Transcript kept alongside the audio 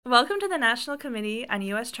Welcome to the National Committee on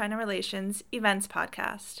U.S.-China Relations Events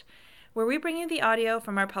Podcast, where we bring you the audio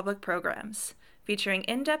from our public programs, featuring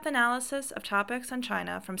in-depth analysis of topics on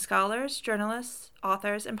China from scholars, journalists,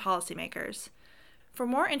 authors, and policymakers. For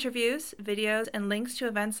more interviews, videos, and links to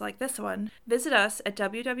events like this one, visit us at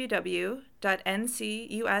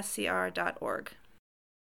www.ncuscr.org.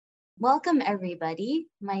 Welcome, everybody.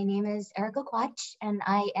 My name is Erica Quach, and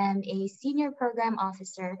I am a Senior Program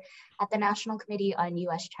Officer at the National Committee on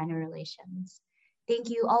U.S.-China Relations. Thank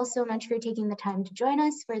you all so much for taking the time to join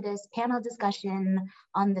us for this panel discussion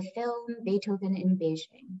on the film Beethoven in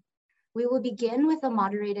Beijing. We will begin with a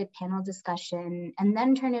moderated panel discussion and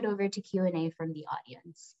then turn it over to Q&A from the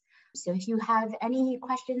audience. So if you have any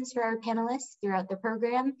questions for our panelists throughout the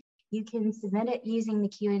program, you can submit it using the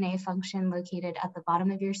Q&A function located at the bottom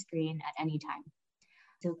of your screen at any time.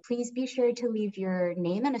 So please be sure to leave your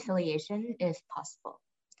name and affiliation if possible.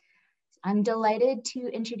 I'm delighted to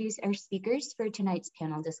introduce our speakers for tonight's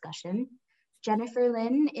panel discussion. Jennifer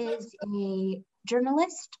Lin is a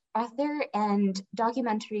journalist, author, and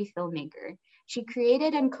documentary filmmaker. She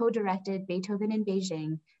created and co-directed Beethoven in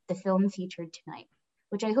Beijing, the film featured tonight,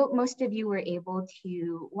 which I hope most of you were able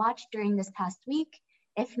to watch during this past week.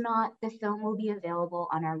 If not, the film will be available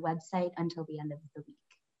on our website until the end of the week.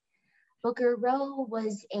 Rowe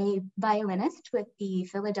was a violinist with the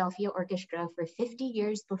Philadelphia Orchestra for 50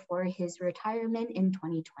 years before his retirement in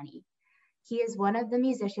 2020. He is one of the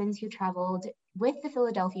musicians who traveled with the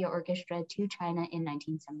Philadelphia Orchestra to China in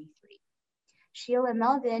 1973. Sheila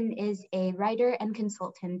Melvin is a writer and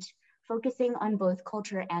consultant focusing on both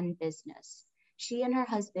culture and business. She and her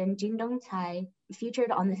husband, Jingdong Cai,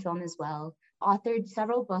 featured on the film as well, authored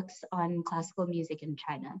several books on classical music in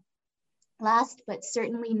China. Last, but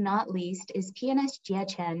certainly not least, is pianist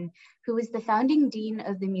Chen, who is the founding dean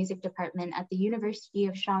of the music department at the University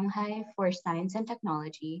of Shanghai for Science and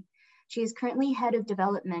Technology. She is currently head of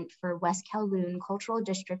development for West Kowloon Cultural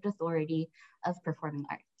District Authority of Performing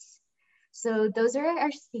Arts. So those are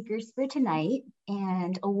our speakers for tonight,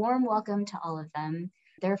 and a warm welcome to all of them.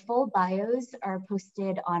 Their full bios are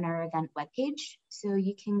posted on our event webpage, so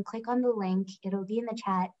you can click on the link. It'll be in the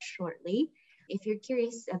chat shortly if you're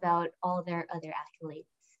curious about all their other accolades.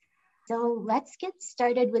 So let's get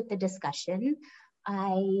started with the discussion.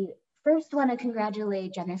 I first want to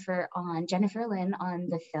congratulate Jennifer Lin on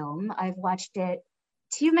the film. I've watched it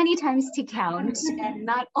too many times to count, and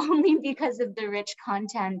not only because of the rich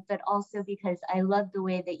content, but also because I love the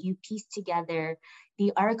way that you piece together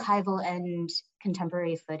the archival and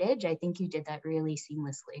contemporary footage. I think you did that really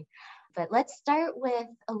seamlessly. But let's start with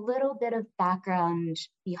a little bit of background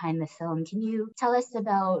behind the film. Can you tell us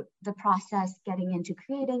about the process getting into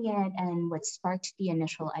creating it and what sparked the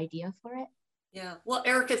initial idea for it? Yeah, well,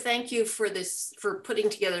 Erica, thank you for putting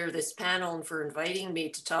together this panel and for inviting me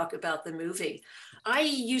to talk about the movie. I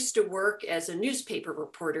used to work as a newspaper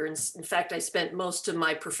reporter. In fact, I spent most of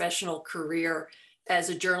my professional career as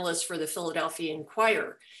a journalist for the Philadelphia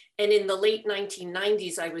Inquirer. And in the late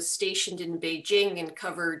 1990s, I was stationed in Beijing and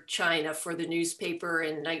covered China for the newspaper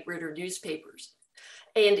and Night Ritter newspapers.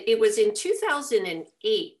 And it was in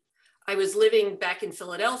 2008, I was living back in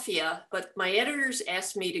Philadelphia, but my editors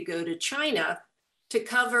asked me to go to China to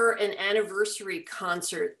cover an anniversary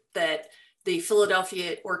concert that the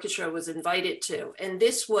Philadelphia Orchestra was invited to. And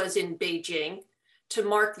this was in Beijing to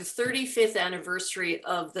mark the 35th anniversary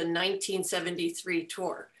of the 1973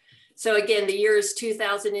 tour. So again, the year is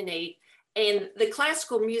 2008, and the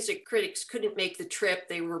classical music critics couldn't make the trip.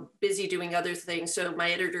 They were busy doing other things, so my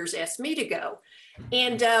editors asked me to go.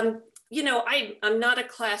 And you know, I'm not a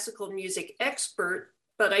classical music expert,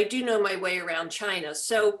 but I do know my way around China.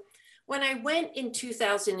 So when I went in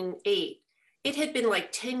 2008, it had been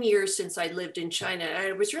like 10 years since I lived in China.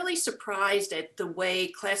 I was really surprised at the way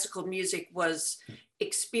classical music was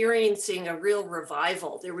experiencing a real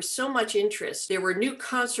revival. There was so much interest. There were new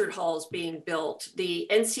concert halls being built. The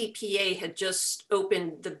NCPA had just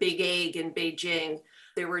opened the Big Egg in Beijing.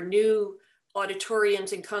 There were new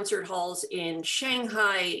auditoriums and concert halls in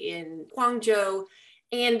Shanghai, in Guangzhou,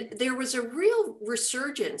 and there was a real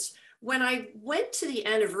resurgence. When I went to the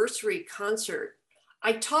anniversary concert,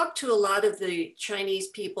 I talked to a lot of the Chinese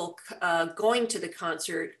people going to the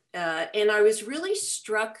concert, and I was really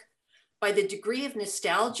struck by the degree of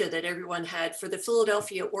nostalgia that everyone had for the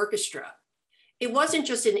Philadelphia Orchestra. It wasn't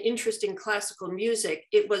just an interest in classical music,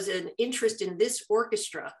 it was an interest in this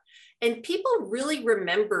orchestra. And people really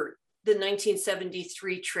remembered the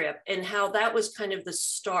 1973 trip and how that was kind of the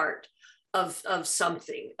start of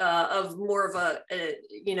something, of more of a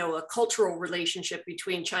cultural relationship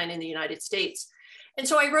between China and the United States. And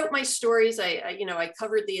so I wrote my stories. I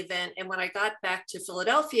covered the event. And when I got back to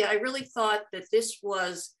Philadelphia, I really thought that this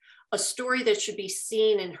was a story that should be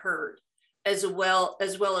seen and heard as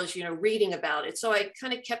reading about it. So I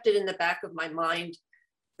kind of kept it in the back of my mind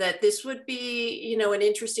that this would be, an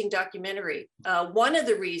interesting documentary. One of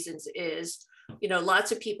the reasons is,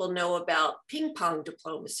 lots of people know about ping pong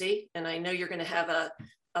diplomacy, and I know you're going to have a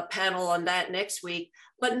panel on that next week,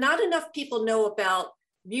 but not enough people know about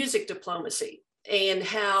music diplomacy and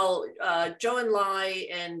how Zhou Enlai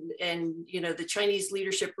and the Chinese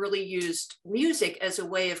leadership really used music as a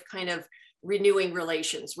way of kind of renewing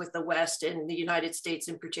relations with the West and the United States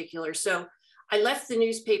in particular. So I left the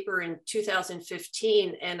newspaper in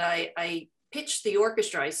 2015 and I pitched the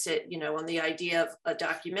orchestra. I said, on the idea of a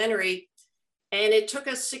documentary, and it took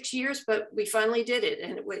us 6 years, but we finally did it.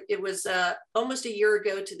 And it was almost a year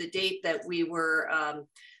ago to the date that we were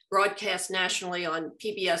broadcast nationally on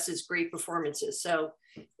PBS's Great Performances. So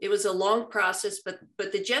it was a long process, but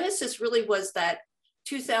the genesis really was that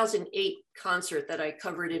 2008 concert that I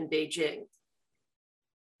covered in Beijing.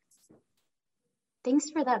 Thanks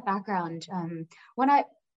for that background. One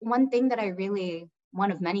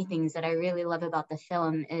of many things that I really love about the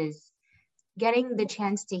film is getting the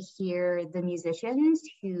chance to hear the musicians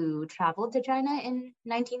who traveled to China in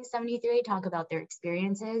 1973 talk about their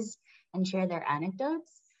experiences and share their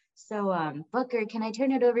anecdotes. So Booker, can I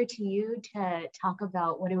turn it over to you to talk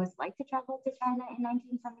about what it was like to travel to China in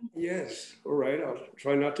 1973? Yes, all right, I'll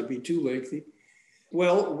try not to be too lengthy.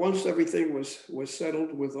 Well, once everything was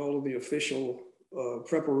settled with all of the official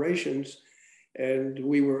preparations, and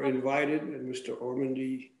we were invited, and Mr.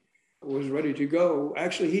 Ormandy was ready to go.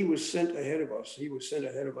 Actually, he was sent ahead of us. He was sent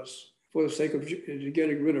ahead of us for the sake of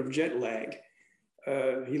getting rid of jet lag.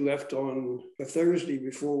 He left on a Thursday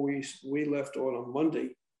before we left on a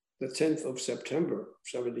Monday, the 10th of September,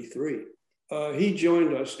 73. He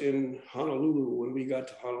joined us in Honolulu when we got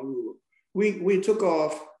to Honolulu. We took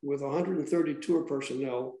off with 130 tour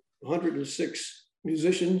personnel, 106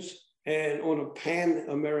 musicians, and on a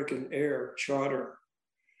Pan-American Air charter.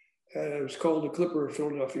 It was called the Clipper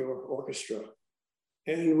Philadelphia Orchestra.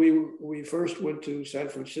 And we first went to San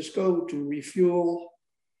Francisco to refuel.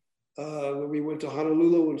 We went to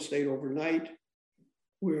Honolulu and stayed overnight,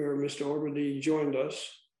 where Mr. Ormandy joined us.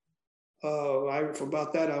 For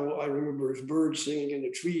about that, I remember his birds singing in the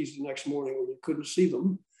trees the next morning when you couldn't see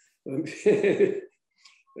them.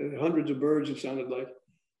 Hundreds of birds, it sounded like.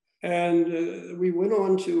 And we went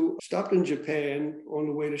on stopped in Japan on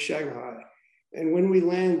the way to Shanghai. And when we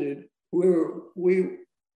landed, we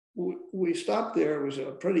stopped there. It was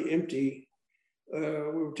pretty empty. We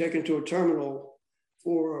were taken to a terminal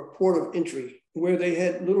for a port of entry where they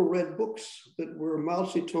had little red books that were Mao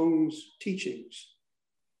Zedong's teachings.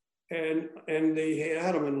 And they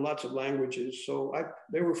had them in lots of languages. So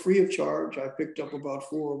they were free of charge. I picked up about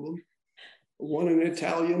 4 of them. One in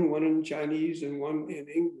Italian, one in Chinese, and one in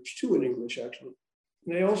English, 2 in English, actually.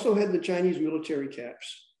 And they also had the Chinese military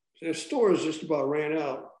caps. Their stores just about ran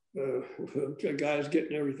out, guys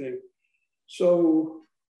getting everything. So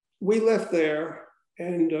we left there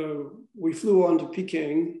and we flew on to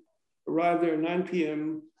Peking, arrived there at 9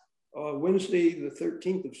 p.m. Wednesday, the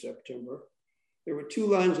 13th of September. There were 2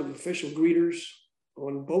 lines of official greeters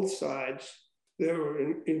on both sides. There were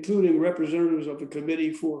including representatives of the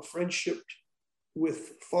Committee for Friendship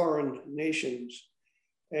with Foreign Nations,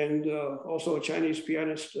 and also a Chinese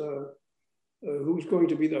pianist who's going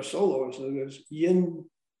to be their soloist. And there's Yin,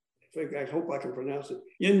 I hope I can pronounce it,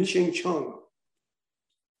 Yin Ching Chung.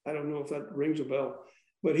 I don't know if that rings a bell,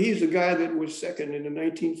 but he's the guy that was second in the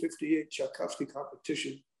 1958 Tchaikovsky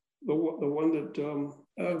competition, the one that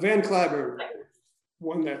Van Cliburn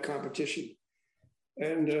won that competition.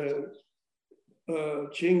 And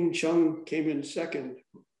Ching Chung came in second.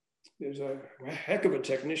 There's a heck of a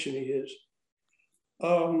technician he is.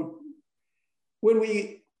 When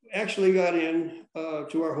we actually got in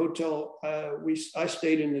to our hotel, I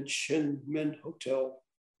stayed in the Chen Hotel.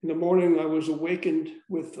 In the morning, I was awakened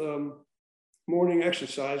with morning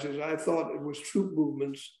exercises. I thought it was troop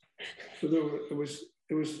movements. So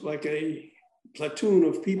it was like a platoon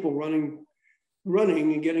of people running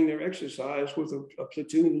and getting their exercise with a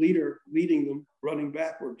platoon leader leading them, running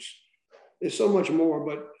backwards. There's so much more,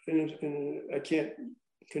 but I can't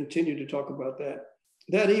continue to talk about that.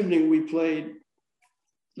 That evening we played,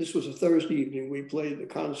 this was a Thursday evening, we played the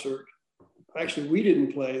concert. Actually, we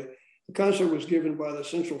didn't play. The concert was given by the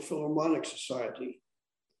Central Philharmonic Society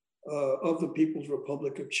of the People's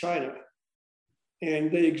Republic of China. And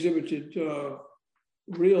they exhibited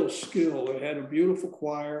real skill. They had a beautiful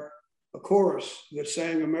choir, a chorus that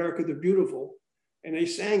sang America the Beautiful, and they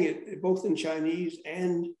sang it both in Chinese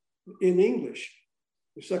and in English.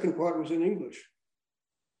 The second part was in English.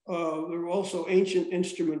 There were also ancient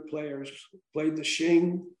instrument players, played the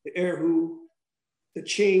shing, the erhu, the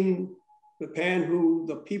qing, the panhu,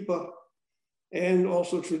 the pipa, and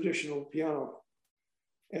also traditional piano.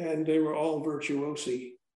 And they were all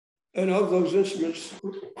virtuosi. And of those instruments,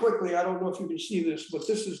 quickly, I don't know if you can see this, but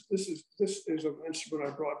this is an instrument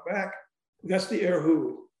I brought back. That's the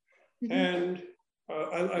erhu. Mm-hmm. And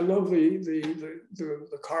I love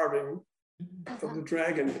the carving of the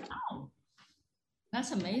dragon. Wow.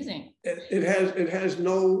 That's amazing. It has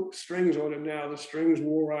no strings on it now. The strings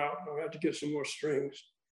wore out. I'll have to get some more strings.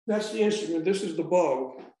 That's the instrument. This is the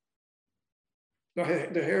bow. The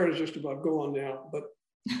hair is just about gone now, but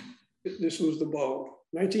this was the bow.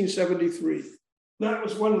 1973. That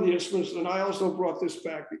was one of the instruments, and I also brought this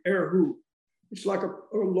back, the erhu. It's like a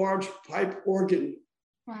large pipe organ.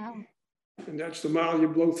 Wow. And that's the mouth, you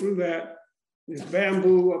blow through that. There's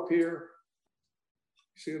bamboo up here.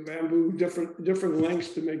 See the bamboo, different lengths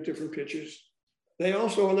to make different pitches. They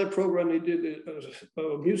also, on that program, they did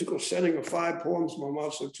a musical setting of 5 poems by Mao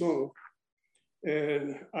Zedong.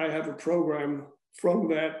 And I have a program from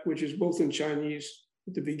that, which is both in Chinese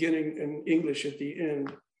at the beginning and English at the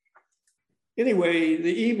end. Anyway,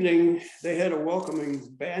 the evening, they had a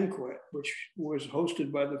welcoming banquet, which was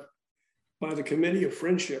hosted by the Committee of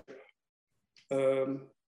Friendship, who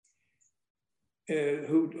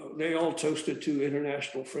they all toasted to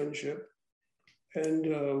international friendship,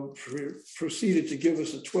 and proceeded to give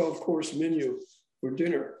us a 12-course menu for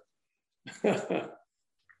dinner. I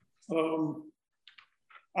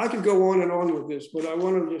could go on and on with this, but I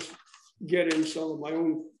want to just get in some of my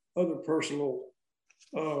own other personal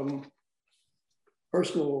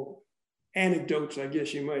anecdotes, I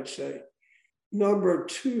guess you might say. Number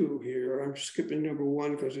 2 here, I'm skipping number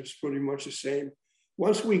 1 because it's pretty much the same.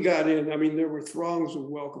 Once we got in, I mean, there were throngs of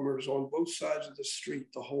welcomers on both sides of the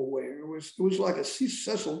street the whole way. It was like a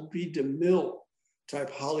Cecil B. DeMille type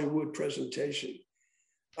Hollywood presentation.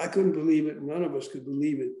 I couldn't believe it. None of us could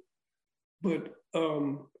believe it. But,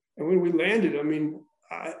 and when we landed, I mean,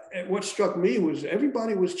 what struck me was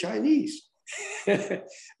everybody was Chinese. It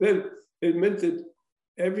meant that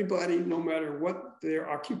everybody, no matter what their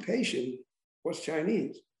occupation, was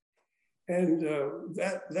Chinese. And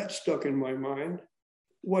that stuck in my mind.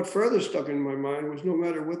 What further stuck in my mind was no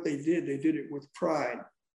matter what they did it with pride.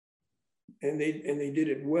 And they did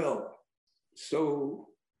it well. So,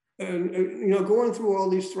 and going through all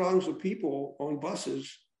these throngs of people on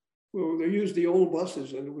buses, well, they used the old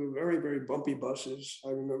buses, and they were very, very bumpy buses. I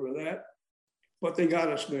remember that. But they got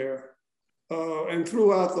us there. And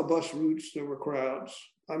throughout the bus routes, there were crowds.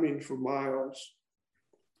 I mean, for miles.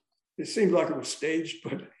 It seemed like it was staged,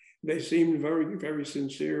 but they seemed very, very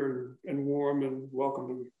sincere and warm and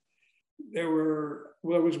welcoming. There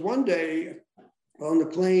was one day on the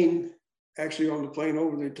plane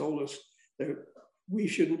over, they told us that we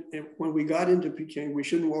shouldn't, when we got into Peking, we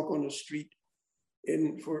shouldn't walk on the street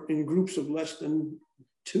in groups of less than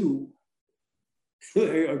 2,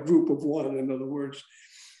 a group of 1, in other words,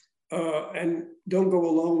 and don't go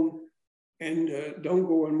alone, and don't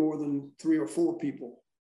go on more than 3 or 4 people,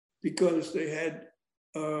 because they had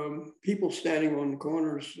people standing on the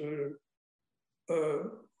corners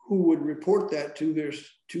who would report that to their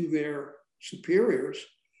superiors,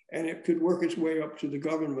 and it could work its way up to the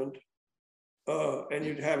government, and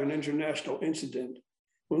you'd have an international incident.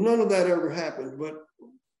 Well, none of that ever happened, but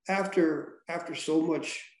after so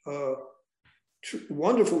much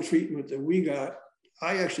wonderful treatment that we got,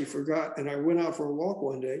 I actually forgot, and I went out for a walk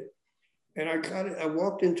one day, and I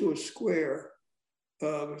walked into a square,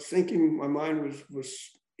 thinking my mind was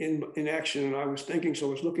in action, and I was thinking, so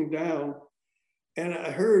I was looking down, and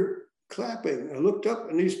I heard clapping. I looked up,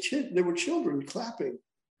 and there were children clapping,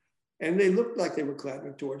 and they looked like they were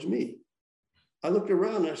clapping towards me. I looked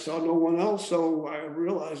around, I saw no one else, so I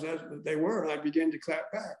realized that they were, and I began to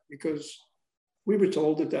clap back, because we were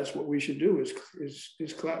told that that's what we should do,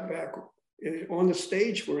 is clap back. On the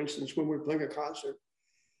stage, for instance, when we're playing a concert,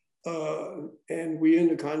 and we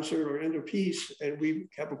end a concert or end a piece, and we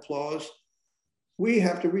have applause, we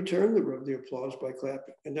have to return the applause by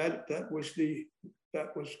clapping, and that was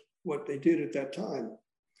what they did at that time.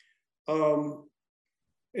 And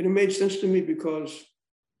it made sense to me because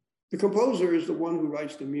the composer is the one who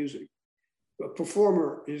writes the music. The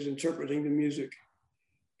performer is interpreting the music.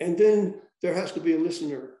 And then there has to be a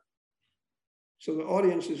listener. So the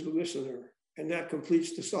audience is the listener, and that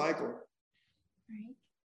completes the cycle. Right.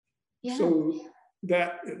 Yeah. So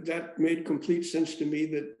that made complete sense to me,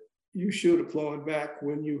 that you should applaud back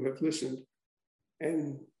when you have listened.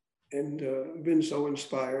 And and been so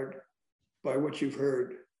inspired by what you've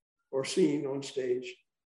heard or seen on stage.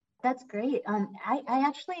 That's great. I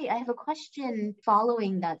have a question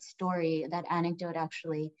following that story, that anecdote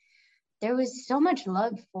actually. There was so much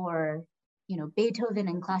love for, Beethoven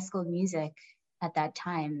and classical music at that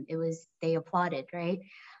time. They applauded, right?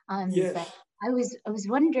 Yes. But I was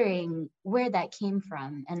wondering where that came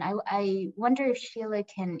from. And I wonder if Sheila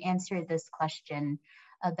can answer this question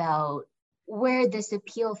about where this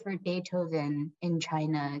appeal for Beethoven in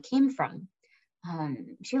China came from.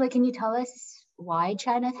 Sheila, can you tell us why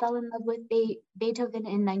China fell in love with Beethoven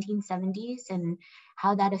in 1970s and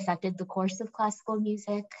how that affected the course of classical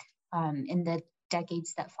music in the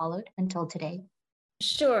decades that followed until today?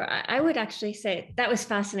 Sure. I would actually say that was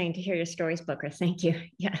fascinating to hear your stories, Booker. Thank you.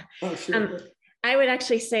 Yeah. Oh, sure. I would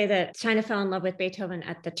actually say that China fell in love with Beethoven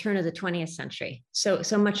at the turn of the 20th century, so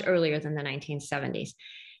much earlier than the 1970s.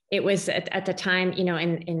 It was at the time, in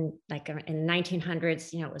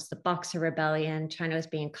 1900s, it was the Boxer Rebellion. China was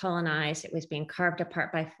being colonized. It was being carved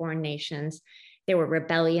apart by foreign nations. There were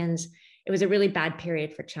rebellions. It was a really bad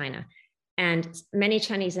period for China. And many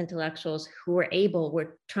Chinese intellectuals who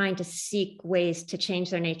were trying to seek ways to change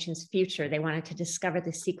their nation's future. They wanted to discover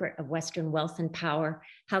the secret of Western wealth and power.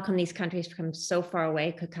 How come these countries from so far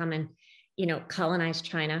away could come and, colonize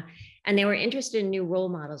China? And they were interested in new role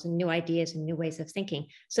models and new ideas and new ways of thinking.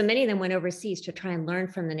 So many of them went overseas to try and learn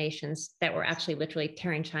from the nations that were actually literally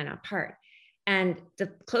tearing China apart. And the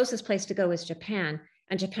closest place to go was Japan.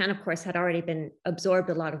 And Japan, of course, had already been absorbed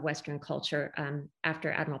a lot of Western culture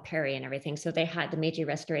after Admiral Perry and everything. So they had the Meiji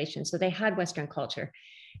Restoration. So they had Western culture.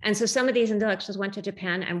 And so some of these intellectuals went to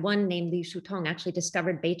Japan, and one named Li Shutong actually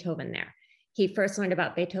discovered Beethoven there. He first learned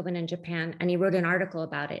about Beethoven in Japan, and he wrote an article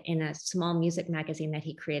about it in a small music magazine that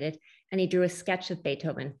he created. And he drew a sketch of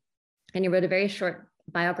Beethoven. And he wrote a very short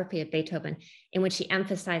biography of Beethoven in which he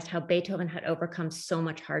emphasized how Beethoven had overcome so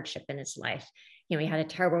much hardship in his life. He had a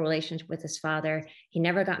terrible relationship with his father. He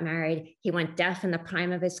never got married. He went deaf in the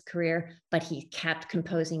prime of his career, but he kept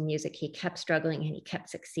composing music. He kept struggling and he kept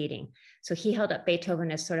succeeding. So he held up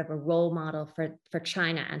Beethoven as sort of a role model for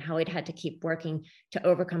China and how it had to keep working to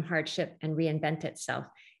overcome hardship and reinvent itself.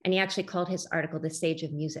 And he actually called his article The Sage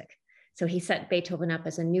of Music. So he set Beethoven up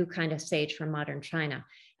as a new kind of sage for modern China.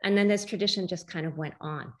 And then this tradition just kind of went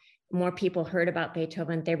on. More people heard about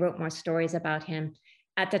Beethoven. They wrote more stories about him.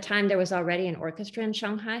 At the time, there was already an orchestra in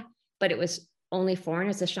Shanghai, but it was only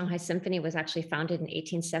foreigners. The Shanghai Symphony was actually founded in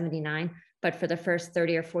 1879, but for the first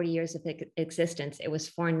 30 or 40 years of existence, it was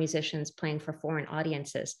foreign musicians playing for foreign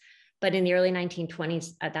audiences. But in the early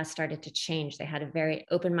 1920s, that started to change. They had a very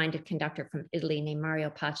open-minded conductor from Italy named Mario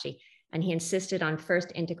Pacci, and he insisted on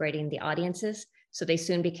first integrating the audiences. So they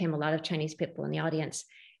soon became a lot of Chinese people in the audience.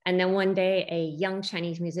 And then one day, a young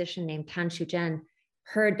Chinese musician named Tan Shuzhen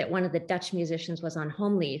heard that one of the Dutch musicians was on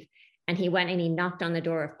home leave, and he went and he knocked on the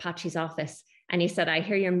door of Pacci's office, and he said, "I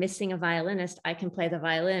hear you're missing a violinist. I can play the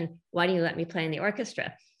violin. Why don't you let me play in the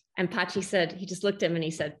orchestra?" And Pacci said, he just looked at him and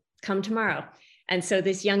he said, "Come tomorrow." And so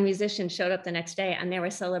this young musician showed up the next day, and they were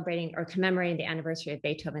celebrating or commemorating the anniversary of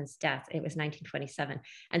Beethoven's death. It was 1927.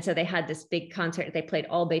 And so they had this big concert. They played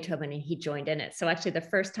all Beethoven and he joined in it. So actually the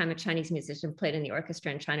first time a Chinese musician played in the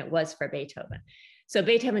orchestra in China was for Beethoven. So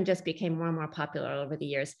Beethoven just became more and more popular over the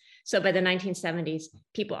years. So by the 1970s,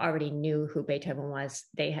 people already knew who Beethoven was.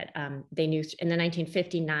 They knew in the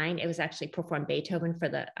 1959, it was actually performed Beethoven for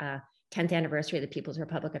the 10th anniversary of the People's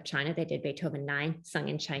Republic of China. They did Beethoven 9, sung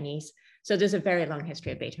in Chinese. So there's a very long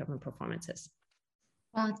history of Beethoven performances.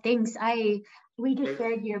 Well, thanks. We just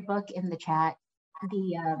shared your book in the chat,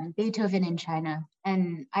 the Beethoven in China,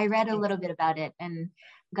 and I read a little bit about it and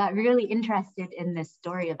got really interested in this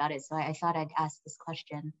story about it. So I thought I'd ask this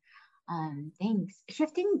question. Thanks.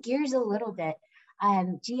 Shifting gears a little bit,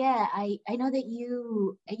 Jia, I know that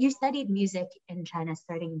you studied music in China,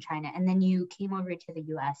 starting in China, and then you came over to the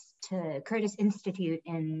US to Curtis Institute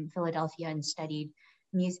in Philadelphia and studied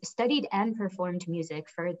and performed music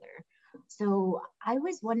further. So I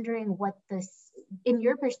was wondering in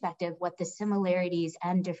your perspective, what the similarities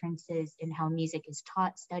and differences in how music is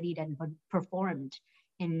taught, studied, and performed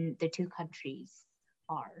in the two countries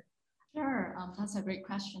are. Sure, that's a great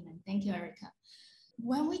question, and thank you, Erica.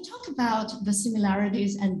 When we talk about the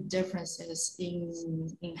similarities and differences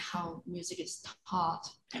in how music is taught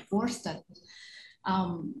or studied,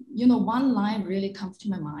 one line really comes to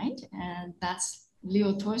my mind, and that's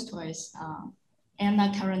Leo Tolstoy's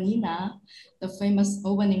Anna Karenina, the famous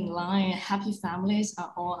opening line, "Happy families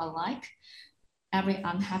are all alike. Every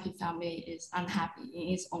unhappy family is unhappy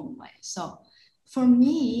in its own way." So for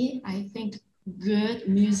me, I think good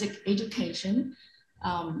music education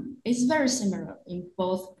It's very similar in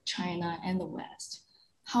both China and the West.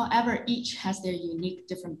 However, each has their unique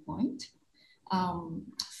different point.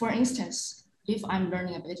 For instance, if I'm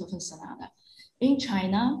learning a Beethoven sonata, in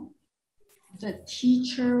China, the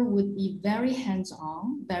teacher would be very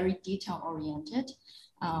hands-on, very detail-oriented.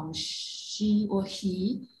 She or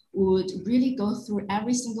he would really go through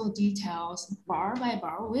every single details bar by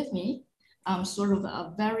bar with me, sort of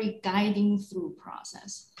a very guiding through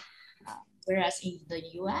process. Whereas in the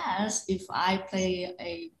US, if I play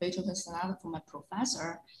a Beethoven sonata for my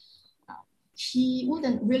professor, he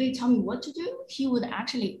wouldn't really tell me what to do. He would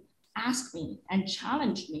actually ask me and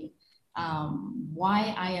challenge me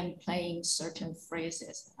why I am playing certain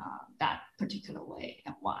phrases that particular way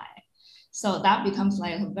and why. So that becomes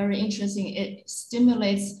like very interesting. It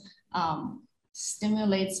stimulates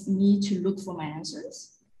me to look for my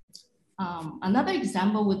answers. Another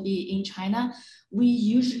example would be in China, we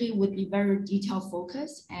usually would be very detail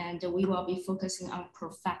focused, and we will be focusing on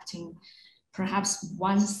perfecting perhaps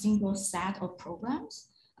one single set of programs,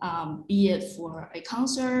 be it for a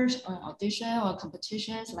concert or an audition or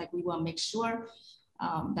competitions. Like we will make sure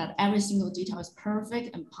that every single detail is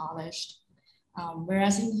perfect and polished.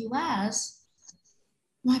 Whereas in the US,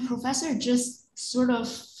 my professor just sort of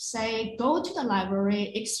say, go to the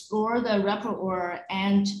library, explore the repertoire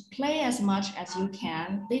and play as much as you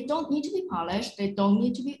can. They don't need to be polished. They don't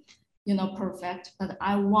need to be, perfect, but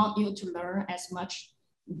I want you to learn as much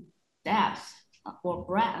depth or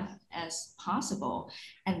breadth as possible.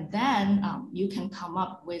 And then you can come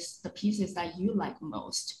up with the pieces that you like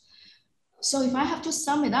most. So if I have to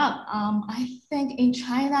sum it up, I think in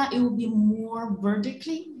China, it will be more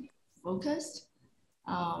vertically focused.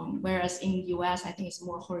 Whereas in the US, I think it's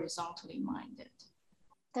more horizontally minded.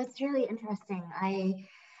 That's really interesting.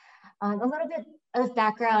 A little bit of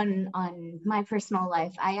background on my personal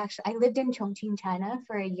life. I lived in Chongqing, China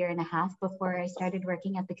for a year and a half before I started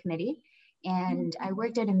working at the committee. And I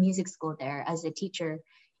worked at a music school there as a teacher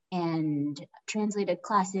and translated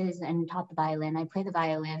classes and taught the violin. I play the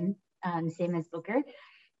violin, same as Booker.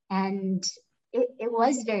 And it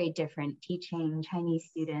was very different teaching Chinese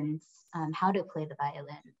students how to play the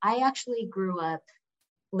violin. I actually grew up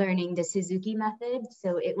learning the Suzuki method,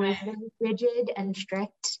 so it was very rigid and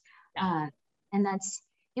strict. And that's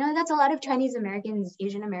a lot of Chinese Americans,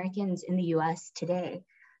 Asian Americans in the US today.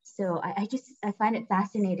 So I find it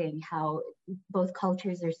fascinating how both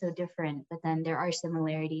cultures are so different, but then there are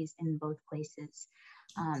similarities in both places.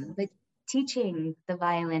 But teaching the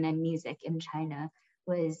violin and music in China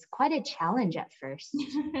was quite a challenge at first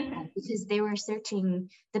because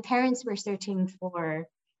the parents were searching for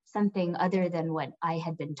something other than what I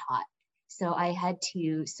had been taught. So I had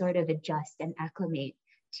to sort of adjust and acclimate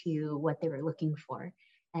to what they were looking for.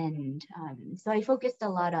 And so I focused a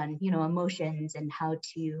lot on, emotions and how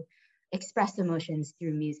to express emotions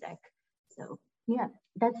through music. So yeah,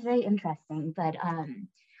 that's very interesting. But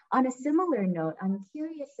on a similar note, I'm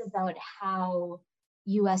curious about how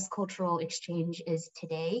US cultural exchange is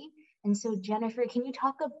today. And so Jennifer, can you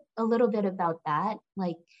talk a little bit about that?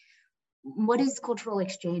 Like, what is cultural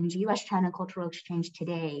exchange, US-China cultural exchange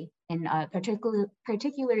today, and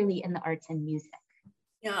particularly in the arts and music?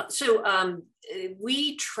 Yeah, so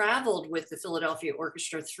we traveled with the Philadelphia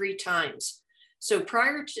Orchestra 3 times. So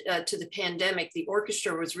prior to the pandemic, the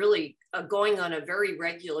orchestra was really going on a very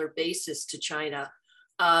regular basis to China.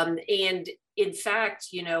 And in fact,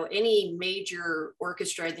 any major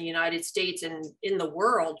orchestra in the United States and in the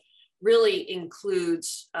world really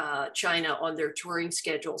includes China on their touring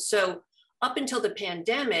schedule. So up until the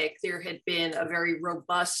pandemic, there had been a very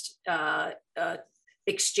robust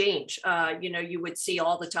exchange. You would see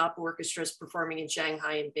all the top orchestras performing in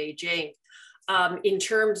Shanghai and Beijing. In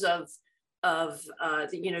terms of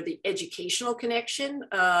the educational connection,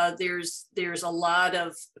 there's a lot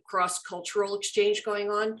of cross-cultural exchange going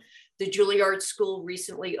on. The Juilliard School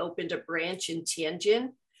recently opened a branch in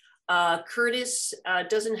Tianjin. Curtis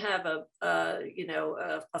doesn't have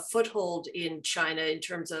a foothold in China in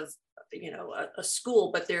terms of a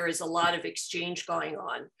school, but there is a lot of exchange going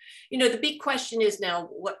on. The big question is now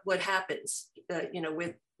what happens,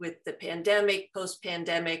 with the pandemic,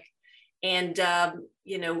 post-pandemic, and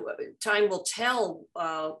time will tell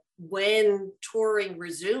when touring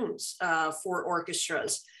resumes for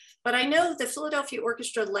orchestras. But I know the Philadelphia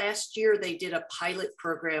Orchestra last year, they did a pilot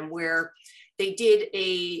program where they did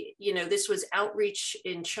this was outreach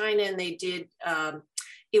in China, and they did,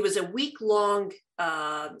 it was a week-long,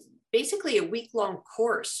 basically a week-long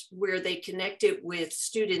course where they connected with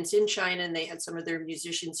students in China, and they had some of their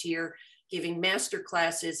musicians here giving master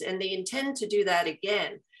classes, and they intend to do that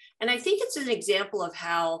again. And I think it's an example of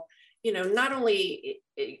how, not only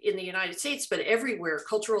in the United States, but everywhere,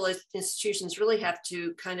 cultural institutions really have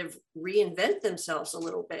to kind of reinvent themselves a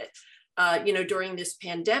little bit, during this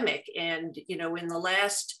pandemic. And, in the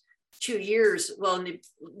last 2 years, well, in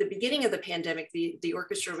the beginning of the pandemic, the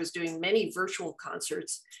orchestra was doing many virtual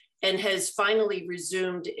concerts and has finally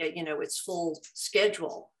resumed, its full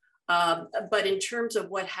schedule. But in terms of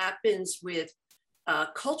what happens with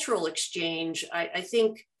cultural exchange, I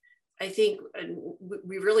think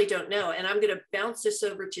we really don't know. And I'm going to bounce this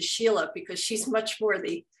over to Sheila because she's much more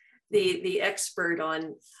the expert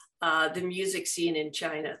on the music scene in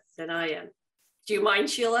China than I am. Do you mind,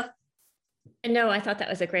 Sheila? No, I thought that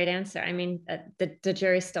was a great answer. I mean, the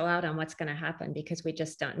jury's still out on what's going to happen because we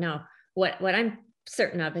just don't know. What I'm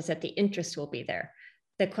certain of is that the interest will be there.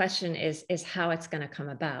 The question is how it's going to come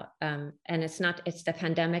about. And it's the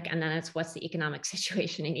pandemic, and then it's what's the economic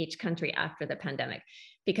situation in each country after the pandemic.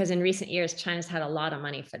 Because in recent years, China's had a lot of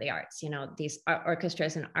money for the arts. These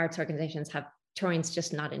orchestras and arts organizations have touring's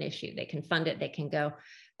just not an issue. They can fund it, they can go.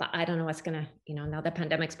 But I don't know what's going to, now the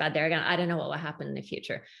pandemic's bad there again. I don't know what will happen in the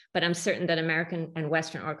future. But I'm certain that American and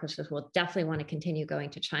Western orchestras will definitely want to continue going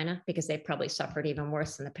to China because they've probably suffered even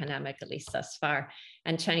worse in the pandemic, at least thus far.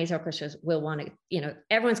 And Chinese orchestras will want to,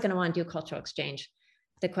 everyone's going to want to do cultural exchange.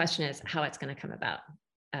 The question is how it's going to come about.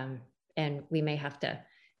 And we may have to,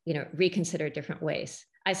 reconsider different ways.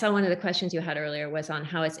 I saw one of the questions you had earlier was on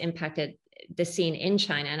how it's impacted the scene in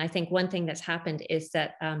China. And I think one thing that's happened is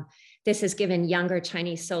that this has given younger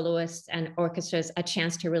Chinese soloists and orchestras a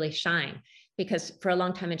chance to really shine. Because for a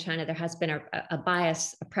long time in China, there has been a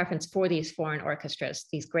bias, a preference for these foreign orchestras,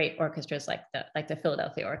 these great orchestras like the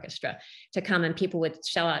Philadelphia Orchestra, to come, and people would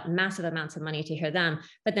shell out massive amounts of money to hear them,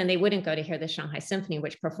 but then they wouldn't go to hear the Shanghai Symphony,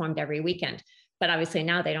 which performed every weekend. But obviously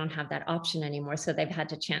now they don't have that option anymore. So they've had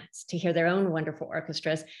the chance to hear their own wonderful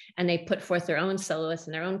orchestras, and they put forth their own soloists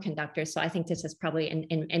and their own conductors. So I think this has probably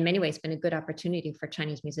in many ways been a good opportunity for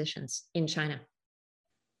Chinese musicians in China.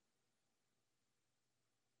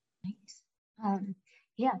 Thanks.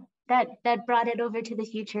 Yeah, that brought it over to the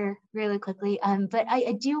future really quickly. But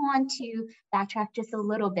I do want to backtrack just a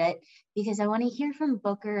little bit because I want to hear from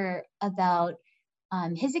Booker about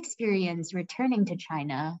his experience returning to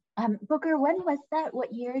China. Booker, when was that?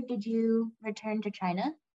 What year did you return to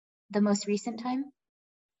China? The most recent time?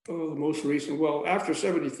 Oh, the most recent. Well, after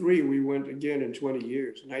 73, we went again in 20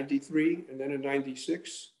 years, 93 and then in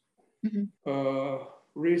 96. Mm-hmm.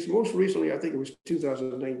 Most recently, I think it was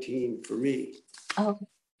 2019 for me. Oh.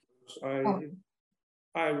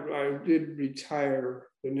 I did retire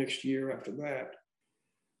the next year after that.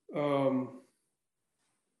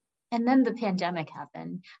 And then the pandemic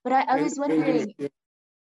happened. But I was wondering,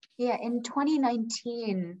 in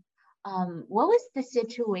 2019, what was the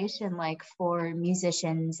situation like for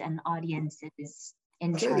musicians and audiences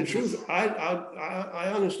in China? To tell you the truth,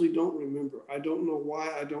 I honestly don't remember. I don't know why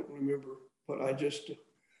I don't remember, but I just,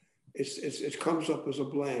 it comes up as a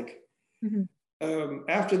blank. Mm-hmm.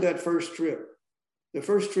 After that first trip, the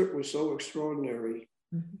first trip was so extraordinary.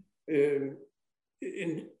 Mm-hmm.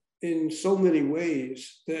 In so many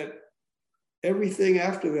ways that everything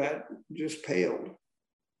after that just paled.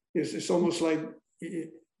 It's almost like,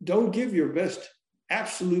 don't give your best,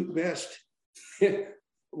 absolute best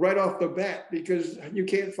right off the bat because you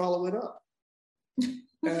can't follow it up.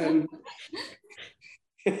 And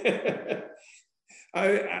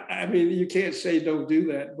I mean, you can't say don't do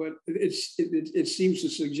that, but it seems to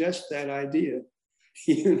suggest that idea,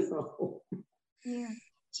 Yeah.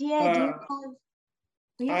 Yeah,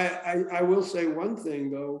 do you have... I will say one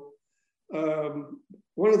thing though.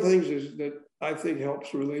 One of the things is that I think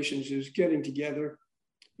helps relations is getting together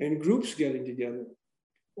and groups getting together,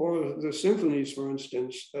 or the symphonies, for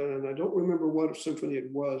instance. And I don't remember what symphony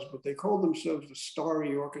it was, but they called themselves the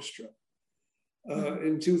Starry Orchestra.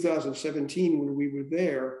 In 2017, when we were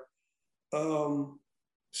there,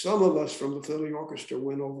 some of us from the Philly Orchestra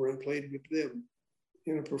went over and played with them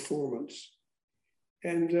in a performance.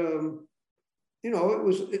 And,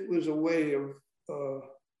 it was a way of,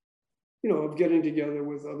 of getting together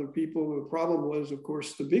with other people. The problem was, of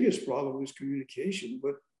course, the biggest problem was communication,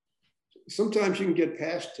 but sometimes you can get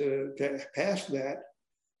past that,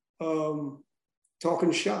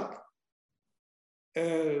 talking shop.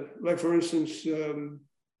 Like for instance,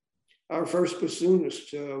 our first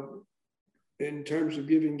bassoonist, in terms of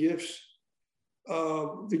giving gifts,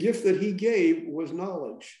 the gift that he gave was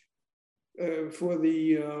knowledge for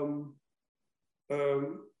the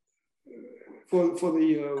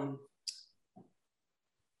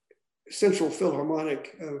Central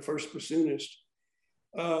Philharmonic first bassoonist.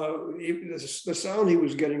 The sound he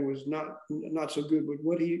was getting was not so good, but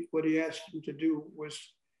what he asked him to do was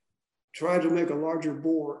try to make a larger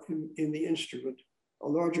bore in the instrument, a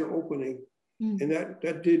larger opening. And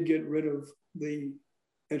that did get rid of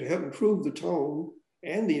it helped improve the tone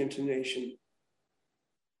and the intonation.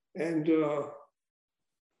 And,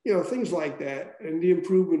 things like that. And the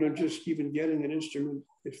improvement of just even getting an instrument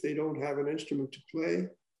if they don't have an instrument to play.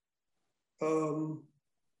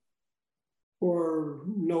 Or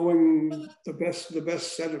knowing the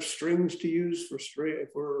best set of strings to use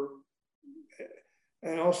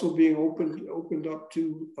and also being opened up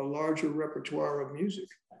to a larger repertoire of music.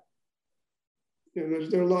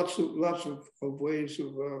 There are lots of ways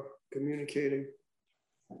of communicating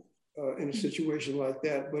in a situation like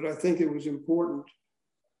that. But I think it was important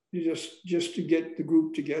just to get the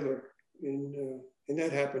group together, and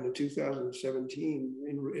that happened in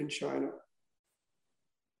 2017 in China.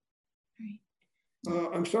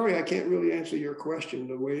 I'm sorry, I can't really answer your question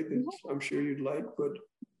the way that I'm sure you'd like, but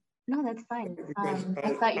no, that's fine.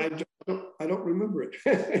 I don't remember it.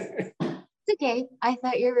 It's okay. I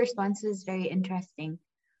thought your response was very interesting.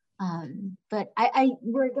 But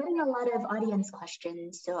we're getting a lot of audience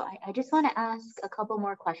questions, so I just want to ask a couple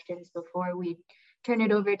more questions before we turn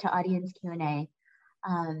it over to audience Q&A.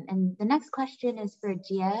 And the next question is for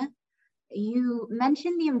Jia. You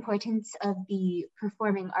mentioned the importance of the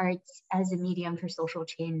performing arts as a medium for social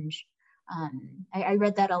change. I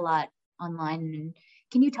read that a lot online.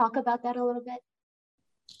 Can you talk about that a little bit?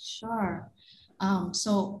 Sure.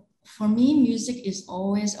 So for me, music is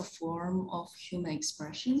always a form of human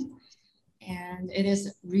expression, and it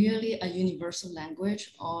is really a universal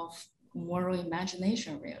language of moral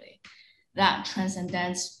imagination, really, that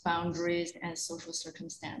transcends boundaries and social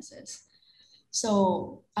circumstances.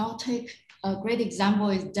 So I'll take a great example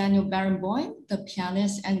is Daniel Barenboim, the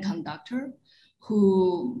pianist and conductor,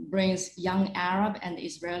 who brings young Arab and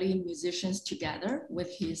Israeli musicians together with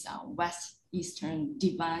his West Eastern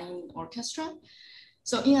Divine Orchestra.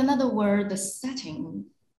 So in another word, the setting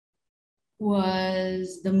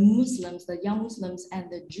was the Muslims, the young Muslims and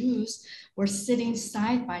the Jews were sitting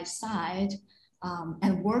side by side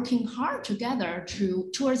and working hard together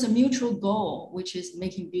towards a mutual goal, which is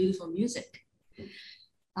making beautiful music.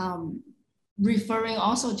 Referring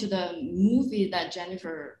also to the movie that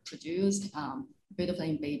Jennifer produced, Beethoven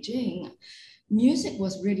in Beijing, music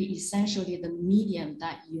was really essentially the medium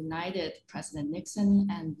that united President Nixon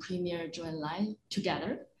and Premier Zhou Enlai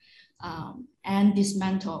together and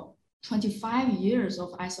dismantled 25 years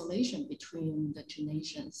of isolation between the two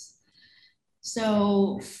nations.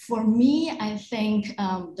 So for me, I think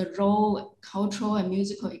the role cultural and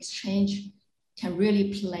musical exchange can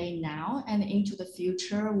really play now and into the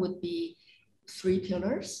future would be 3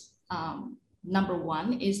 pillars. Number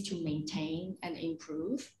one is to maintain and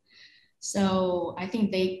improve. So I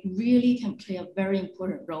think they really can play a very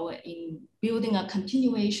important role in building a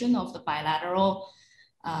continuation of the bilateral,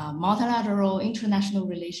 multilateral international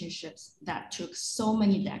relationships that took so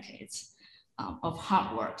many decades of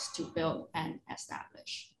hard work to build and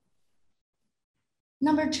establish.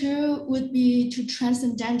 Number 2 would be to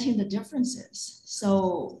transcending the differences.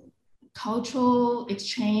 So cultural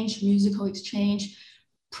exchange, musical exchange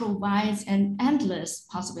provides an endless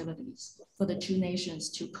possibilities for the two nations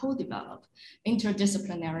to co-develop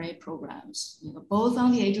interdisciplinary programs, both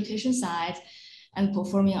on the education side and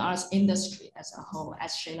performing arts industry as a whole,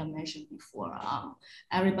 as Sheila mentioned before.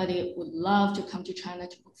 Everybody would love to come to China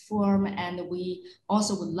to perform, and we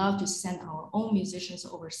also would love to send our own musicians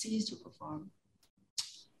overseas to perform.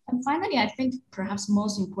 And finally, I think perhaps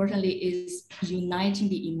most importantly is uniting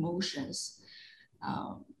the emotions.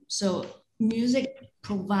 So music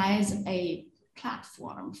provides a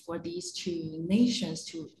platform for these two nations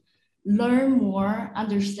to learn more,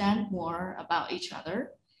 understand more about each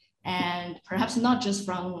other, and perhaps not just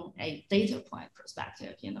from a data point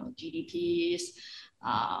perspective, GDPs,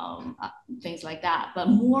 things like that, but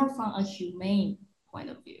more from a humane point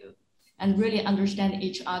of view, and really understand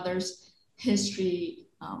each other's history,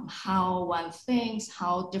 how one thinks,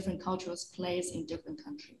 how different cultures plays in different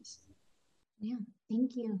countries. Yeah,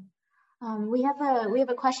 thank you. We have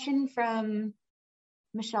a question from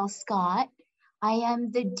Michelle Scott. I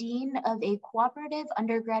am the dean of a cooperative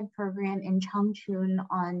undergrad program in Changchun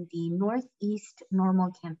on the Northeast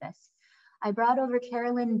Normal campus. I brought over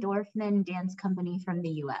Carolyn Dorfman Dance Company from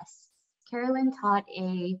the US. Carolyn taught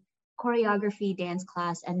a choreography dance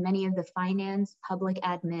class, and many of the finance, public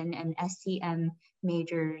admin, and SCM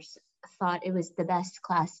majors thought it was the best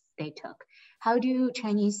class they took. How do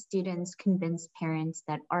Chinese students convince parents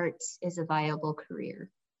that arts is a viable career?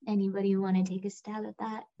 Anybody want to take a stab at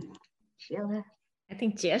that? Sheila? I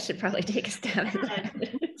think Jia should probably take a stab at that.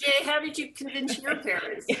 Jay, how did you convince your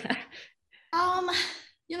parents? Yeah.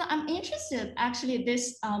 I'm interested actually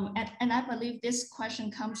and I believe this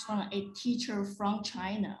question comes from a teacher from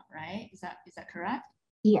China, right? Is that correct?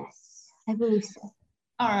 Yes, I believe so.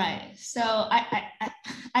 All right, so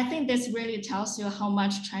I think this really tells you how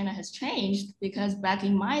much China has changed, because back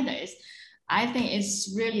in my days, I think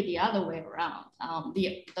it's really the other way around.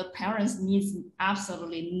 The parents needs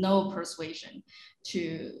absolutely no persuasion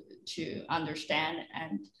to understand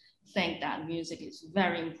and think that music is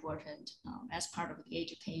very important as part of the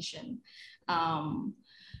education.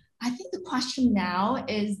 I think the question now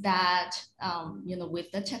is that,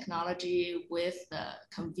 with the technology, with the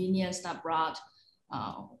convenience that brought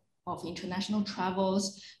of international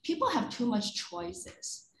travels, people have too much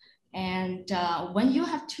choices. And when you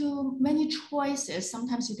have too many choices,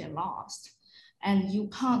 sometimes you get lost and you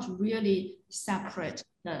can't really separate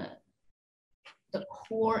the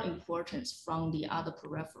core importance from the other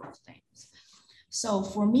peripheral things. So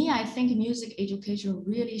for me, I think music education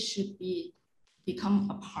really should become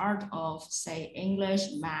a part of, say, English,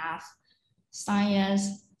 math,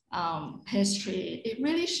 science, history. It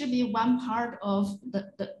really should be one part of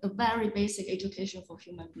the very basic education for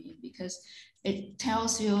human being, because it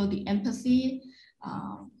tells you the empathy,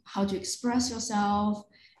 how to express yourself,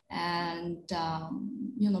 and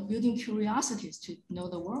building curiosities to know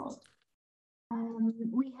the world.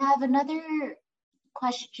 We have another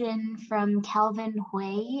question from Calvin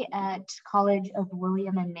Hui at College of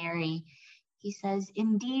William and Mary. He says,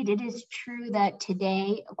 indeed, it is true that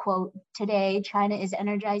today, quote, today, China is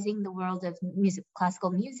energizing the world of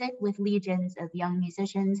classical music with legions of young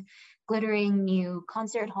musicians, glittering new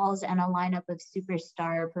concert halls, and a lineup of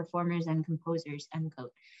superstar performers and composers, end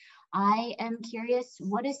quote. I am curious,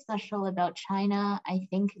 what is special about China? I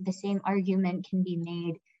think the same argument can be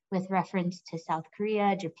made with reference to South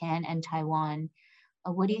Korea, Japan, and Taiwan.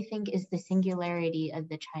 What do you think is the singularity of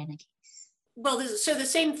the China case? Well, so the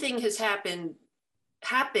same thing has happened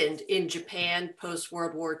in Japan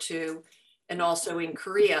post-World War II and also in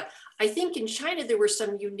Korea. I think in China, there were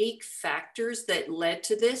some unique factors that led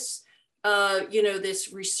to this,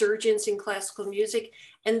 this resurgence in classical music.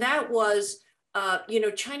 And that was,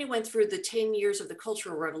 China went through the 10 years of the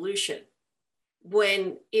Cultural Revolution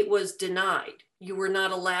when it was denied. You were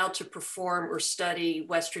not allowed to perform or study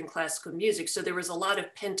Western classical music. So there was a lot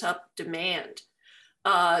of pent-up demand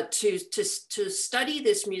to study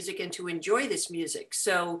this music and to enjoy this music.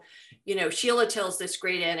 So, Sheila tells this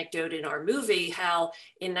great anecdote in our movie, how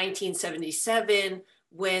in 1977,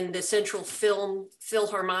 when the Central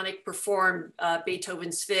Philharmonic performed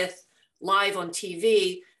Beethoven's Fifth live on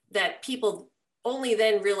TV, that people only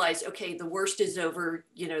then realized, okay, the worst is over,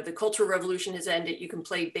 the Cultural Revolution has ended, you can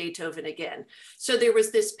play Beethoven again. So there was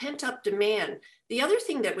this pent up demand. The other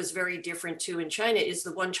thing that was very different too in China is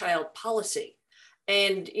the one-child policy.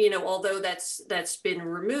 And, although that's been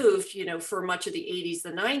removed, for much of the 80s,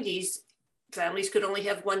 the 90s, families could only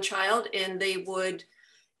have one child, and they would,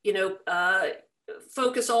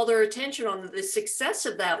 focus all their attention on the success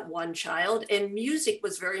of that one child. And music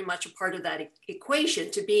was very much a part of that equation.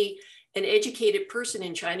 To be an educated person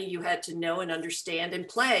in China, you had to know and understand and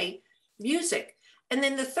play music. And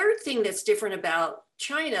then the third thing that's different about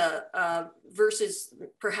China versus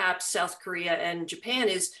perhaps South Korea and Japan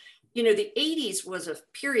is, the 80s was a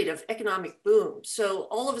period of economic boom. So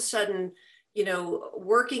all of a sudden,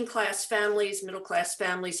 working class families, middle class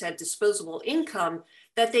families had disposable income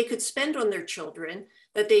that they could spend on their children,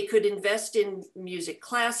 that they could invest in music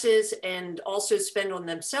classes and also spend on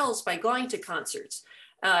themselves by going to concerts.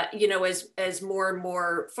 As more and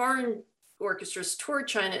more foreign orchestras toured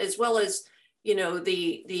China, as well as,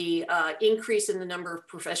 the increase in the number of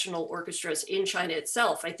professional orchestras in China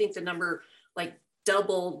itself. I think the number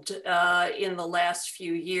doubled in the last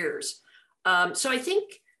few years. So I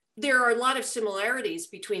think there are a lot of similarities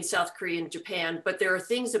between South Korea and Japan, but there are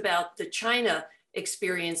things about the China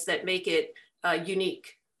experience that make it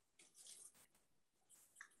unique.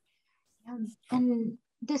 And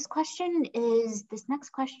this next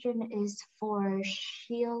question is for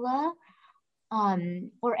Sheila,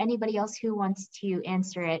 or anybody else who wants to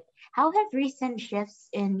answer it. How have recent shifts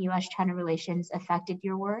in US-China relations affected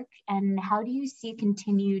your work, and how do you see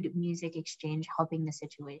continued music exchange helping the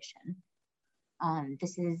situation?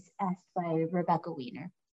 This is asked by Rebecca Weiner.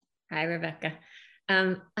 Hi, Rebecca.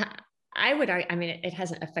 I would argue, it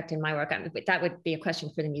hasn't affected my work. That would be a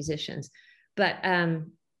question for the musicians. But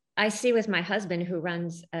I see with my husband, who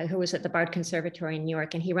was at the Bard Conservatory in New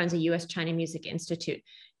York, and he runs a US-China Music Institute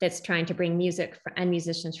that's trying to bring music and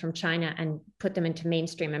musicians from China and put them into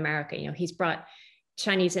mainstream America. He's brought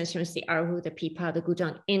Chinese instruments, the erhu, the pipa, the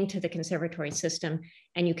guzheng, into the conservatory system,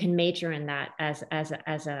 and you can major in that as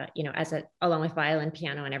a along with violin,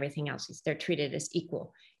 piano, and everything else. They're treated as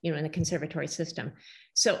equal, in the conservatory system.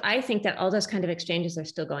 So I think that all those kind of exchanges are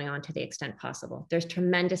still going on to the extent possible. There's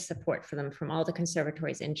tremendous support for them from all the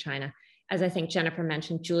conservatories in China. As I think Jennifer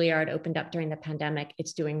mentioned, Juilliard opened up during the pandemic.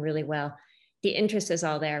 It's doing really well. The interest is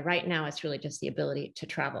all there. Right now, it's really just the ability to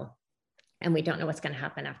travel. And we don't know what's going to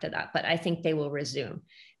happen after that, but I think they will resume.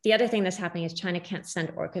 The other thing that's happening is China can't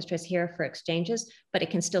send orchestras here for exchanges, but it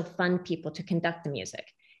can still fund people to conduct the music.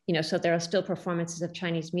 So there are still performances of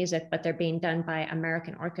Chinese music, but they're being done by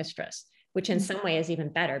American orchestras, which in some way is even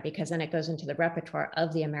better because then it goes into the repertoire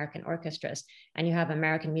of the American orchestras. And you have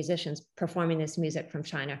American musicians performing this music from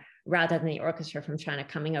China rather than the orchestra from China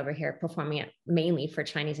coming over here, performing it mainly for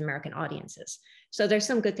Chinese American audiences. So there's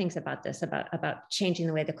some good things about this, about changing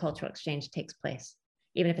the way the cultural exchange takes place,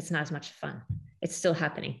 even if it's not as much fun. It's still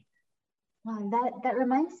happening. Wow, that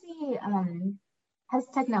reminds me,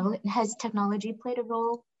 has technology played a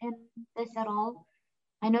role in this at all?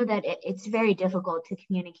 I know that it's very difficult to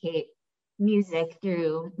communicate music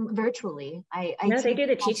through virtually. No, they do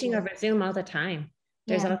the teaching over Zoom all the time.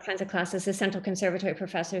 There's all kinds of classes. The Central Conservatory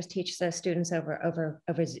professors teach the students over.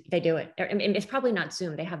 They do it. I mean, it's probably not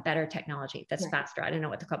Zoom. They have better technology that's faster. I don't know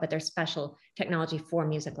what to call it, but there's special technology for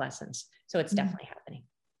music lessons. So it's definitely happening.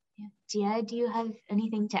 Yeah. Jia, do you have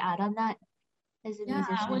anything to add on that? As a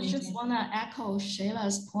musician? I would just want to echo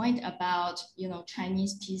Sheila's point about,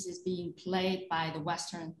 Chinese pieces being played by the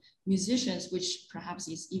Western musicians, which perhaps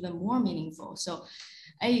is even more meaningful. So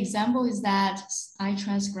an example is that I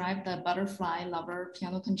transcribed the Butterfly Lover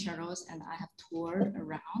piano concertos, and I have toured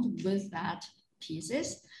around with that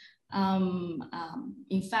pieces.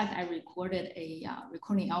 In fact, I recorded a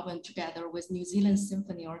recording album together with New Zealand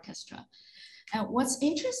Symphony Orchestra. And what's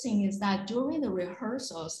interesting is that during the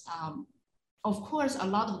rehearsals, of course, a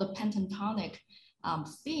lot of the pentatonic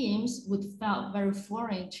themes would felt very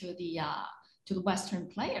foreign to the Western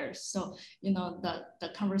players. So, the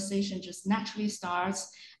conversation just naturally starts,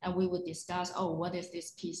 and we would discuss, what is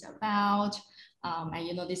this piece about?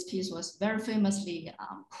 And this piece was very famously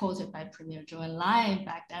quoted by Premier Zhou Enlai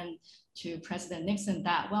back then to President Nixon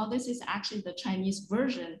that, this is actually the Chinese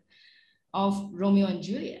version of Romeo and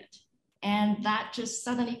Juliet. And that just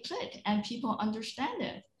suddenly clicked, and people understand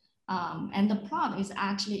it. And the plot is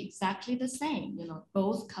actually exactly the same.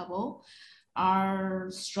 Both couple are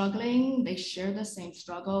struggling. They share the same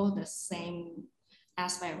struggle, the same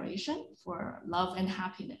aspiration for love and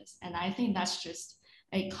happiness. And I think that's just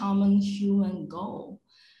a common human goal.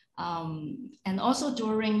 And also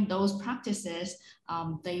during those practices,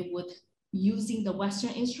 they would using the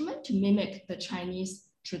Western instrument to mimic the Chinese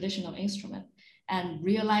traditional instrument. And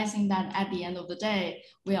realizing that at the end of the day,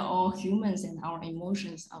 we are all humans and our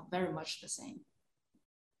emotions are very much the same.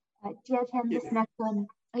 Do you have this next one?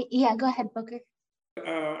 Yeah, go ahead, Booker.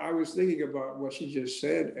 I was thinking about what she just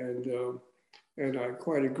said, and I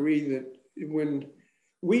quite agree that when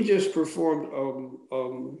we just performed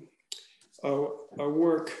a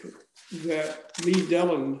work that Lee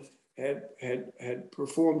Dellen had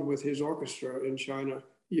performed with his orchestra in China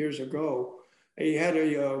years ago. He had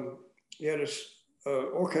a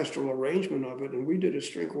orchestral arrangement of it, and we did a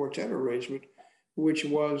string quartet arrangement, which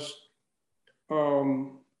was,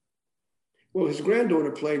 his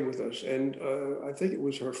granddaughter played with us, and I think it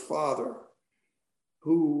was her father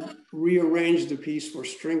who rearranged the piece for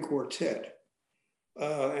string quartet.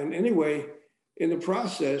 And anyway, in the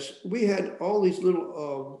process, we had all these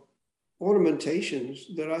little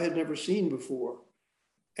ornamentations that I had never seen before,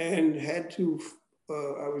 and had to,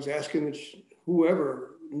 I was asking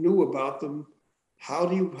whoever knew about them, how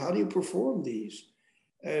do you perform these?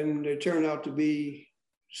 And they turned out to be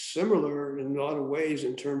similar in a lot of ways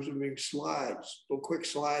in terms of being slides, little quick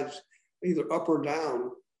slides, either up or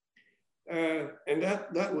down. And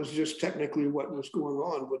that was just technically what was going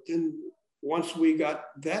on. But then once we got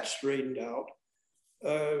that straightened out,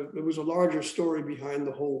 there was a larger story behind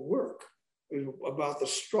the whole work. It was about the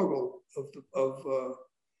struggle of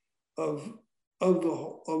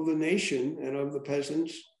the nation and of the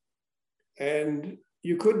peasants. And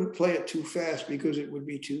you couldn't play it too fast because it would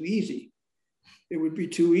be too easy. It would be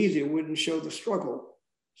too easy. It wouldn't show the struggle.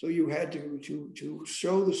 So you had to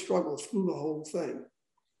show the struggle through the whole thing.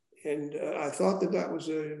 And I thought that was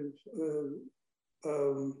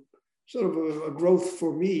sort of a growth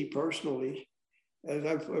for me personally. As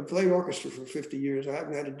I've played orchestra for 50 years, I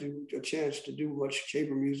haven't had a chance to do much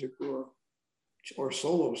chamber music or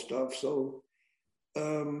solo stuff. So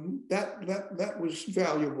that was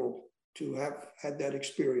valuable to have had that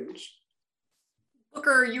experience.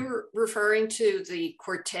 Booker, you were referring to the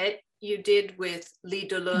quartet you did with Lee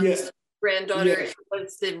Delun's granddaughter. Yes. It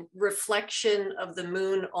was the reflection of the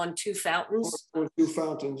moon on two fountains. On two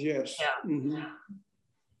fountains, yes. Yeah. Mm-hmm.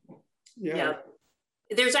 Yeah.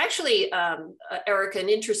 There's actually, Erica, an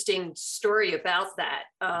interesting story about that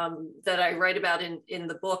that I write about in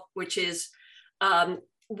the book, which is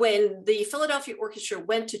when the Philadelphia Orchestra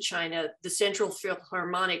went to China, the Central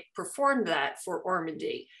Philharmonic performed that for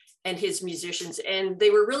Ormandy and his musicians, and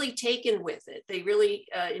they were really taken with it. They really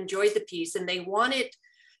enjoyed the piece, and they wanted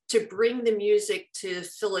to bring the music to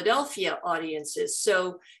Philadelphia audiences.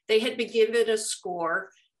 So they had been given a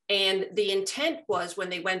score, and the intent was when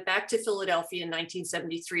they went back to Philadelphia in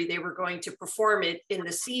 1973, they were going to perform it in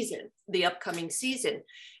the season, the upcoming season.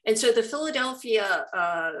 And so the Philadelphia,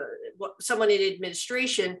 someone in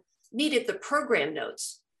administration needed the program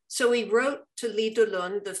notes. So he wrote to Lee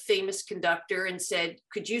Delun, the famous conductor, and said,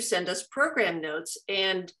 could you send us program notes?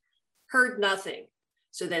 And heard nothing.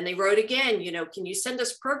 So then they wrote again, can you send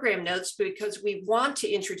us program notes because we want to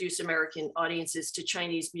introduce American audiences to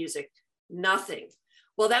Chinese music? Nothing.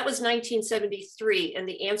 Well, that was 1973, and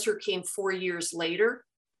the answer came 4 years later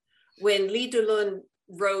when Lee Delun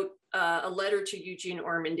wrote a letter to Eugene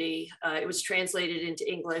Ormandy. It was translated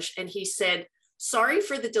into English, and he said, sorry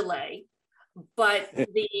for the delay, but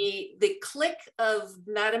the click of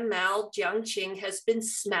Madame Mao Jiangqing has been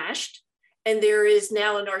smashed, and there is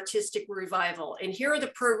now an artistic revival. And here are the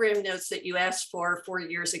program notes that you asked for 4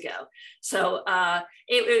 years ago. So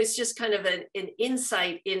it was just kind of an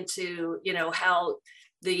insight into, how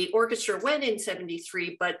the orchestra went in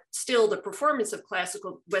 73, but still the performance of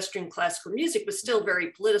Western classical music was still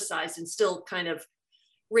very politicized and still kind of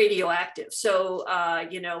radioactive. So,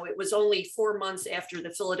 it was only 4 months after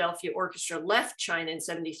the Philadelphia Orchestra left China in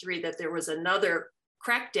 73 that there was another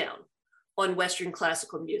crackdown on Western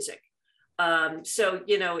classical music.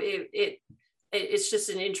 It's just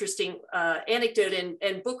an interesting anecdote.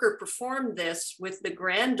 And Booker performed this with the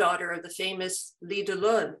granddaughter of the famous Lee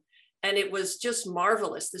Delun, and it was just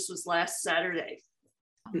marvelous. This was last Saturday.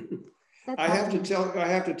 I have to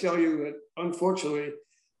tell you that unfortunately,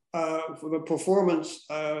 for the performance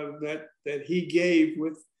that he gave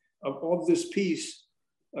of this piece,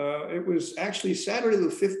 it was actually Saturday the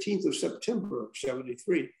 15th of September of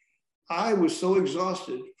 73. I was so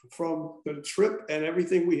exhausted from the trip and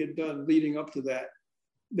everything we had done leading up to that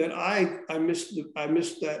I missed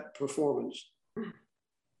that performance.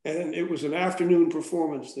 And it was an afternoon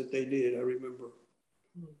performance that they did, I remember.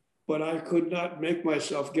 But I could not make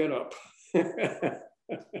myself get up.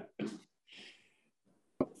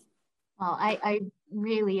 Well, I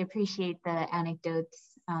really appreciate the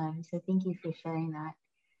anecdotes. So thank you for sharing that.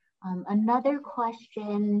 Another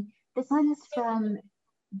question, this one's from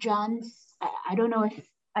John, I don't know if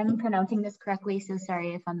I'm pronouncing this correctly, so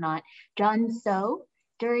sorry if I'm not. John So,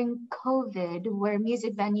 during COVID, where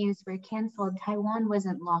music venues were canceled, Taiwan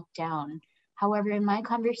wasn't locked down. However, in my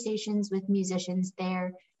conversations with musicians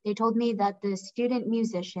there, they told me that the student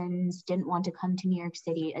musicians didn't want to come to New York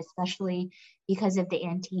City, especially because of the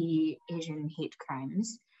anti-Asian hate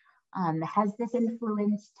crimes. Has this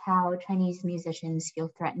influenced how Chinese musicians feel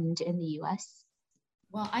threatened in the US?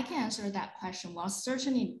 Well, I can answer that question. Well,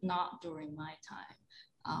 certainly not during my time.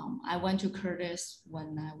 I went to Curtis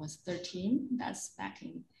when I was 13. That's back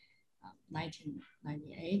in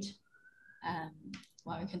 1998.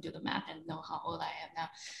 Well, you can do the math and know how old I am now.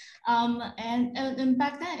 And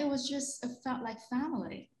back then, it felt like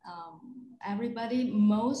family.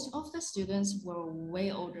 Most of the students were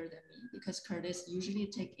way older than me because Curtis usually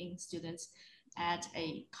take in students at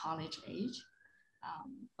a college age.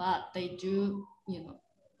 But they do,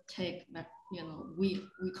 take, we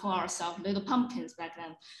call ourselves little pumpkins back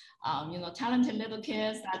then, talented little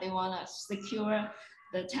kids that they want to secure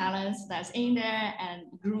the talents that's in there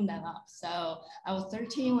and groom them up. So I was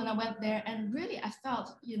 13 when I went there, and really I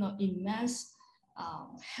felt, immense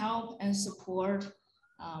help and support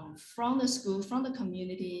from the school, from the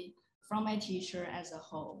community, from my teacher as a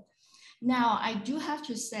whole. Now, I do have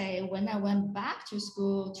to say, when I went back to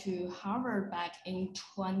school to Harvard back in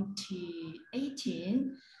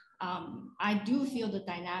 2018, I do feel the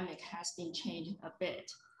dynamic has been changed a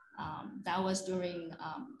bit. That was during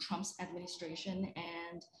Trump's administration,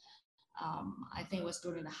 and I think it was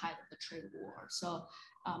during the height of the trade war. So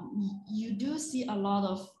you do see a lot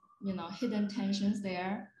of, hidden tensions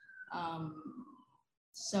there.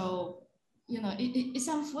 It's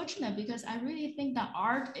unfortunate because I really think that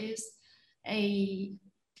art is a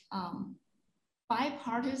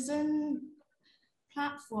bipartisan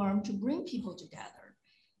platform to bring people together.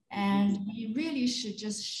 And we really should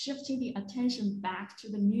just shifting the attention back to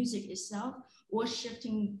the music itself or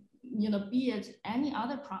shifting, be it any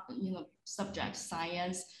other, subject,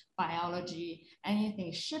 science, biology,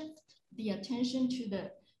 anything, shift the attention to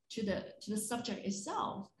the subject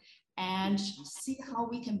itself and see how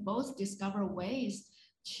we can both discover ways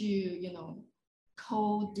to,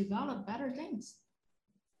 co-develop better things.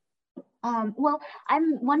 Well,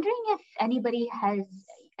 I'm wondering if any of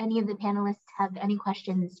the panelists have any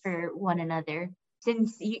questions for one another,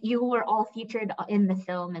 since you were all featured in the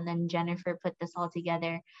film and then Jennifer put this all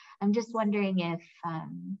together. I'm just wondering if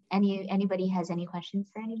anybody has any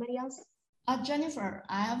questions for anybody else. Jennifer,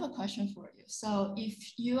 I have a question for you. So if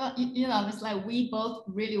it's like we both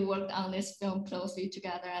really worked on this film closely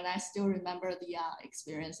together, and I still remember the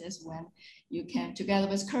experiences when you came together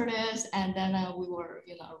with Curtis, and then we were,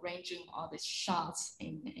 arranging all these shots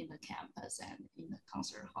in the campus and in the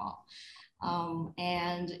concert hall.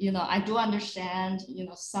 And, I do understand,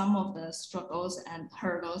 some of the struggles and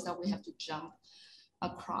hurdles that we have to jump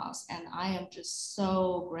across. And I am just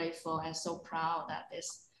so grateful and so proud that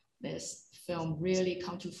this film really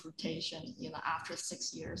come to fruition, after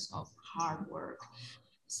 6 years of hard work.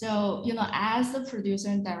 So, as the producer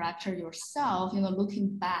and director yourself,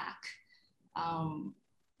 looking back,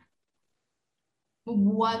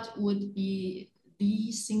 what would be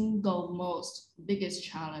the single most biggest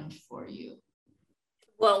challenge for you?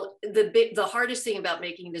 Well, the hardest thing about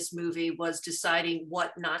making this movie was deciding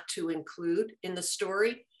what not to include in the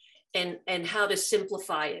story and how to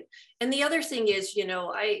simplify it. And the other thing is,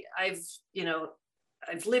 I've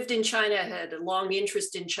lived in China, had a long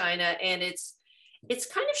interest in China, and it's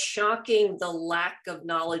kind of shocking the lack of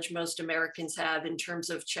knowledge most Americans have in terms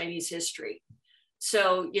of Chinese history.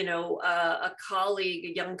 So, a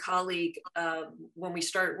young colleague, when we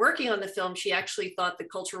started working on the film, she actually thought the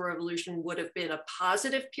Cultural Revolution would have been a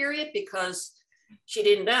positive period because she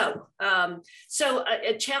didn't know. So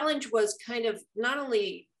a challenge was kind of not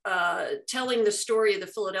only telling the story of the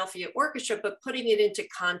Philadelphia Orchestra, but putting it into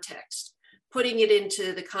context, putting it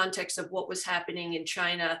into the context of what was happening in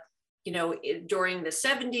China, during the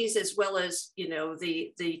 70s, as well as,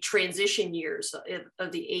 the transition years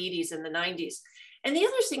of the 80s and the 90s. And the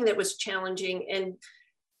other thing that was challenging, and,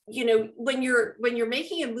 when you're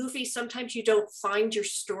making a movie, sometimes you don't find your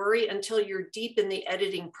story until you're deep in the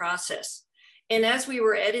editing process. And as we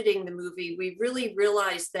were editing the movie, we really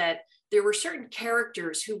realized that there were certain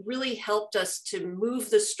characters who really helped us to move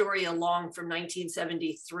the story along from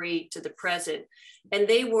 1973 to the present. And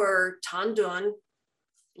they were Tan Dun,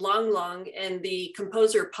 Lang Lang, and the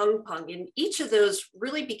composer Peng Peng. And each of those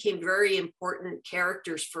really became very important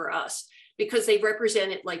characters for us because they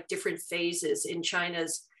represented like different phases in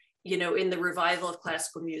China's, in the revival of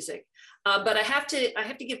classical music. But I have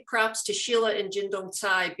to give props to Sheila and Jindong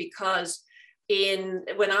Tsai, because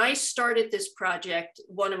when I started this project,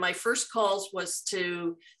 one of my first calls was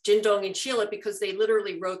to Jindong and Sheila, because they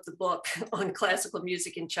literally wrote the book on classical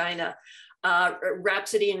music in China,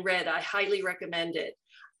 Rhapsody in Red. I highly recommend it.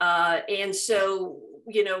 And so,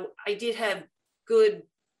 I did have good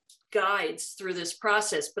guides through this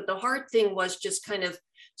process, but the hard thing was just kind of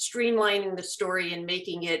streamlining the story and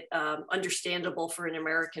making it understandable for an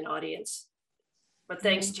American audience. But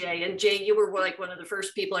thanks, Jay. And Jay, you were like one of the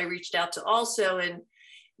first people I reached out to also. And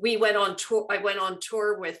we went on tour. I went on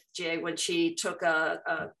tour with Jay when she took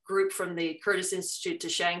a group from the Curtis Institute to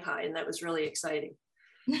Shanghai. And that was really exciting.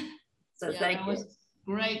 So thank you. Was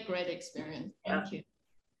great experience. Thank you.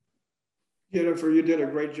 Jennifer, you did a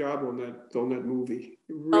great job on that movie.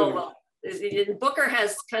 Really. Oh, well, Booker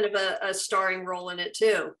has kind of a starring role in it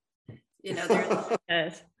too.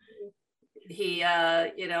 There's he,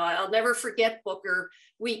 I'll never forget Booker.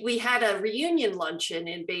 We had a reunion luncheon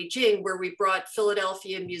in Beijing where we brought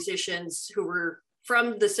Philadelphia musicians who were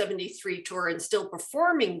from the 73 tour and still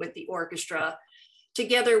performing with the orchestra,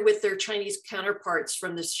 together with their Chinese counterparts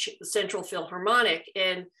from the Central Philharmonic.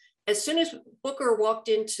 And as soon as Booker walked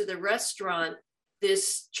into the restaurant,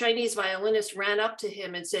 this Chinese violinist ran up to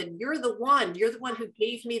him and said, you're the one who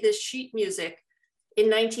gave me this sheet music in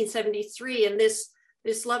 1973. And this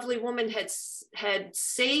lovely woman had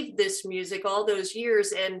saved this music all those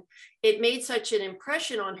years. And it made such an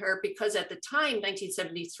impression on her because at the time,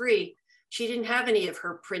 1973, she didn't have any of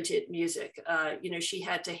her printed music. She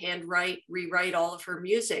had to rewrite all of her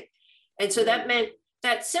music. And so that meant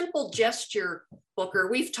that simple gesture, Booker,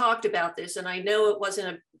 we've talked about this, and I know it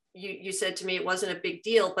wasn't you said to me it wasn't a big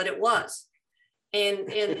deal, but it was. And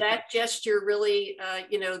that gesture really,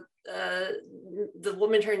 the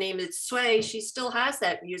woman, her name is Sui, she still has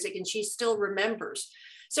that music and she still remembers.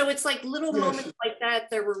 So it's like little moments like that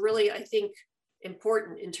were really, I think,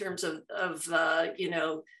 important in terms of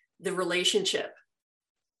the relationship.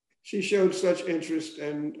 she showed such interest,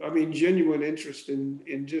 and I mean genuine interest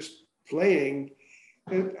in just playing,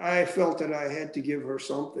 that I felt that I had to give her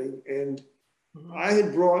something. And I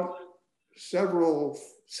had brought several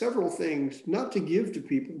things, not to give to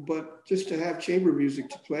people, but just to have chamber music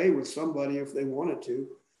to play with somebody if they wanted to.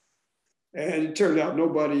 And it turned out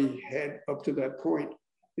nobody had, up to that point,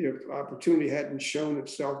 the opportunity hadn't shown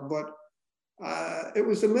itself. But it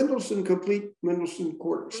was the complete Mendelssohn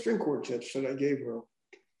string quartets that I gave her.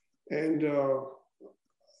 And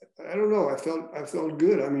I don't know, I felt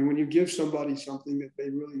good. I mean, when you give somebody something that they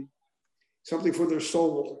really, something for their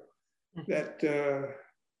soul, that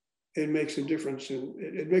it makes a difference. And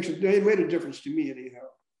it made a difference to me anyhow.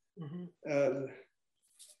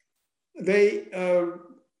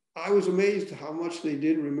 I was amazed how much they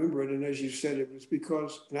did remember it. And as you said, it was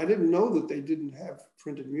because, and I didn't know that they didn't have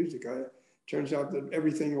printed music. Turns out that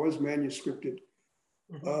everything was manuscripted,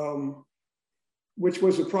 which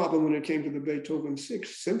was a problem when it came to the Beethoven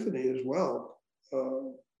Sixth Symphony as well,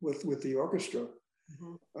 with the orchestra.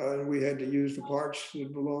 And we had to use the parts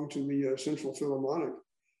that belonged to the Central Philharmonic,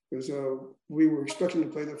 because we were expecting to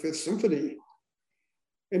play the Fifth Symphony.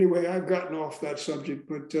 Anyway, I've gotten off that subject,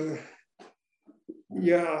 but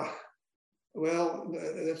yeah, well,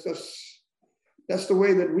 that's the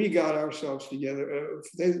way that we got ourselves together.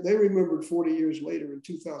 They remembered 40 years later in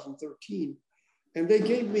 2013, and they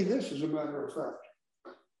gave me this, as a matter of fact.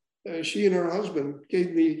 She and her husband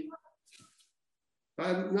gave me,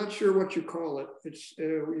 I'm not sure what you call it.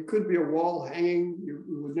 It could be a wall hanging. You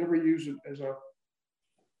would never use it as a,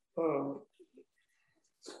 I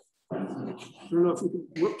don't know if you can,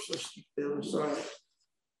 whoops, let's the other side.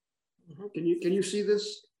 Can you see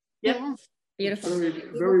this? Yep. Yeah. Beautiful.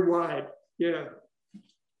 Very wide. Yeah.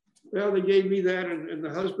 Well, they gave me that, and the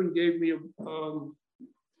husband gave me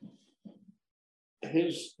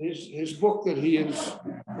his book that he is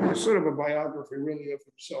sort of a biography, really, of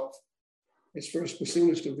himself. It's first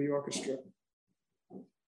bassoonist of the orchestra.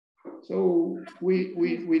 So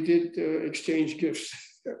we did exchange gifts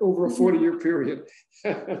over a 40-year period.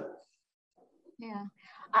 Yeah,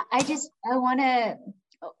 I want to,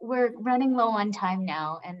 we're running low on time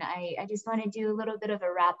now, and I just want to do a little bit of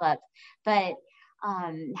a wrap up, but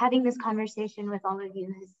having this conversation with all of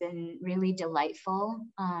you has been really delightful.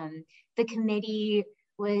 The committee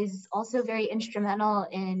was also very instrumental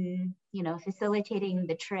in, facilitating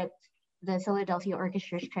the trip, the Philadelphia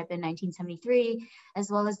Orchestra's trip in 1973,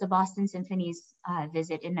 as well as the Boston Symphony's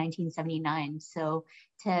visit in 1979. So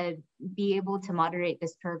to be able to moderate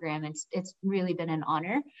this program, it's really been an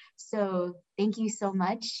honor. So thank you so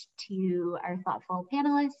much to our thoughtful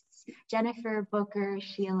panelists, Jennifer, Booker,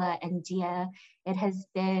 Sheila, and Dia. It has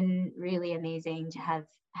been really amazing to have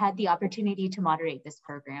had the opportunity to moderate this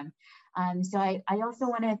program. So I also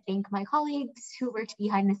want to thank my colleagues who worked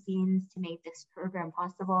behind the scenes to make this program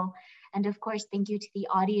possible. And of course, thank you to the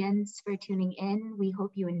audience for tuning in. We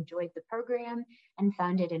hope you enjoyed the program and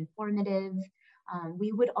found it informative.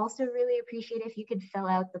 We would also really appreciate if you could fill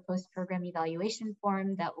out the post-program evaluation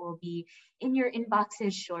form that will be in your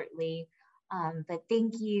inboxes shortly. But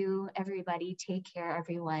thank you, everybody. Take care,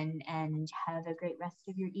 everyone, and have a great rest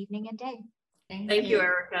of your evening and day. Thank you,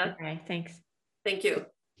 Erica. Okay, thanks. Thank you.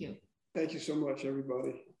 Thank you so much,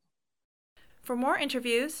 everybody. For more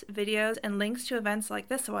interviews, videos, and links to events like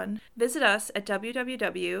this one, visit us at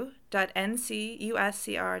www.ncuscr.org.